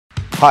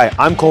Hi,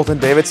 I'm Colton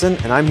Davidson,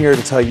 and I'm here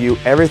to tell you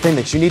everything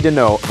that you need to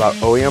know about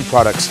OEM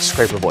Products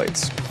scraper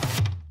blades.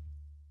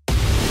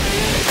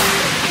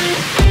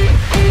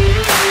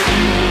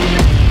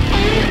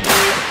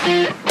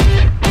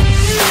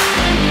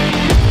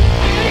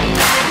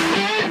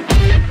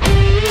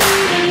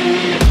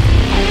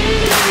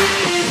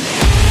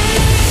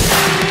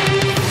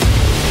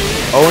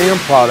 OEM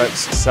Products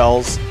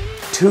sells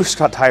two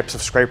types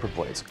of scraper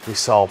blades. We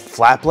sell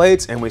flat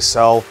blades and we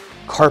sell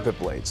carpet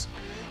blades.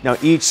 Now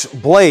each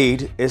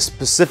blade is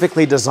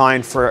specifically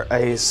designed for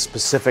a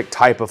specific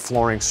type of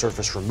flooring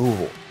surface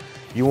removal.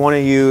 You want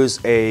to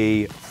use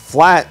a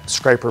flat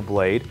scraper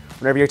blade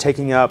whenever you're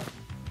taking up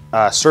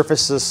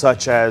surfaces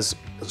such as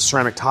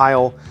ceramic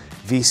tile,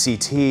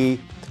 VCT,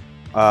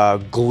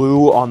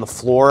 glue on the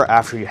floor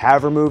after you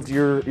have removed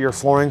your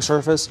flooring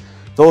surface,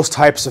 those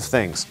types of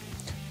things.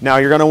 Now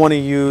you're going to want to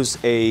use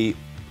a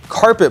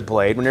carpet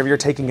blade whenever you're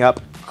taking up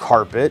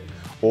carpet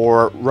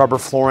or rubber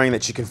flooring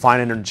that you can find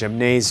in a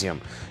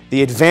gymnasium.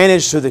 The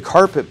advantage to the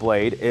carpet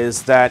blade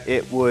is that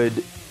it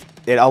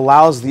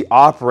allows the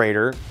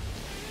operator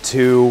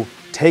to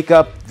take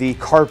up the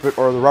carpet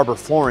or the rubber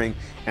flooring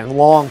in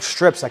long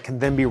strips that can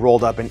then be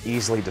rolled up and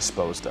easily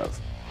disposed of.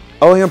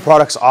 OEM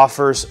Products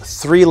offers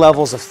 3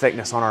 levels of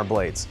thickness on our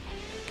blades.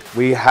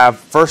 We have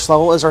first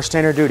level is our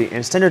standard duty,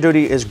 and standard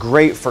duty is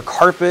great for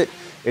carpet,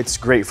 it's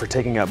great for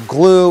taking up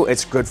glue,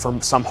 it's good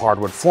for some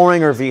hardwood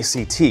flooring or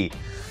VCT.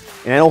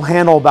 And it'll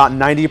handle about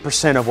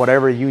 90% of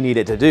whatever you need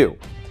it to do.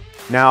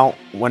 Now,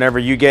 whenever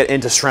you get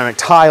into ceramic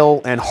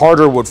tile and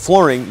harder wood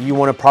flooring, you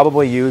want to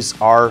probably use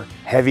our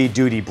heavy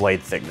duty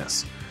blade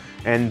thickness.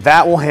 And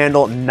that will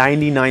handle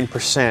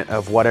 99%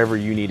 of whatever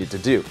you need it to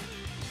do.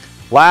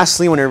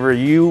 Lastly, whenever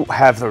you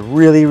have the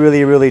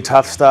really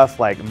tough stuff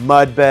like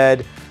mud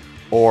bed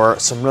or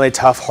some really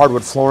tough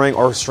hardwood flooring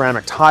or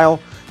ceramic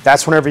tile,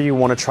 that's whenever you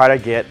want to try to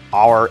get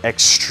our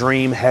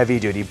extreme heavy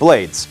duty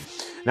blades.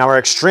 Now our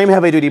extreme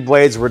heavy duty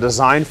blades were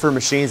designed for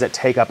machines that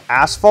take up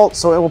asphalt,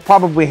 so it will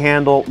probably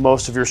handle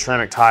most of your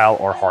ceramic tile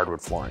or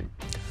hardwood flooring.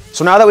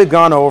 So now that we've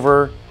gone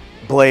over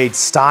blade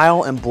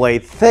style and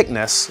blade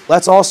thickness,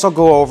 let's also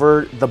go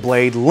over the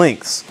blade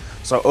lengths.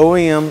 So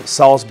OEM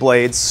sells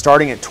blades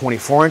starting at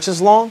 24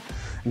 inches long,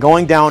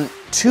 going down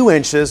 2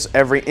 inches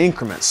every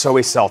increment. So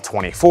we sell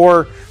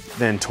 24,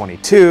 then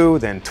 22,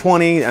 then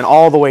 20, and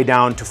all the way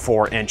down to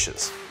 4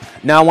 inches.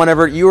 Now,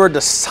 whenever you are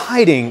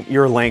deciding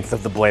your length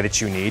of the blade that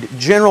you need,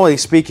 generally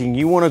speaking,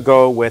 you want to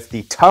go with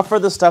the tougher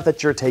the stuff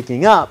that you're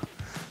taking up,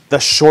 the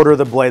shorter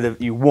the blade that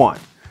you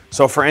want.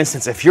 So for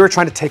instance, if you're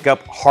trying to take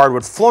up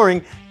hardwood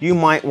flooring, you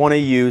might want to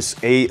use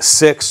a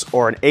 6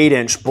 or an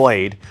 8-inch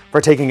blade for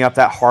taking up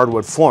that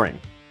hardwood flooring.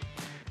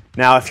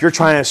 Now, if you're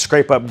trying to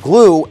scrape up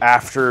glue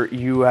after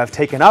you have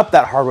taken up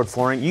that hardwood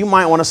flooring, you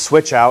might want to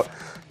switch out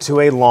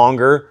to a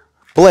longer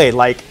blade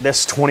like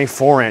this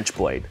 24-inch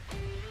blade.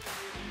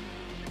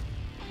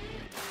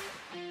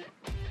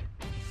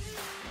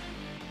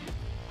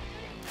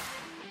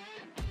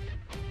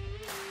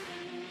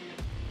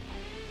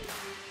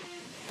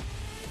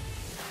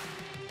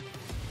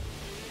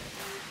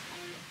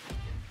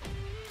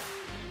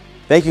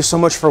 Thank you so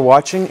much for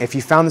watching. If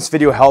you found this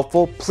video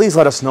helpful, please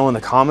let us know in the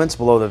comments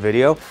below the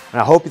video. And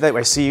I hope that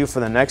I see you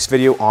for the next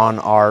video on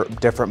our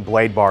different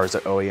blade bars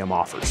that OEM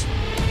offers.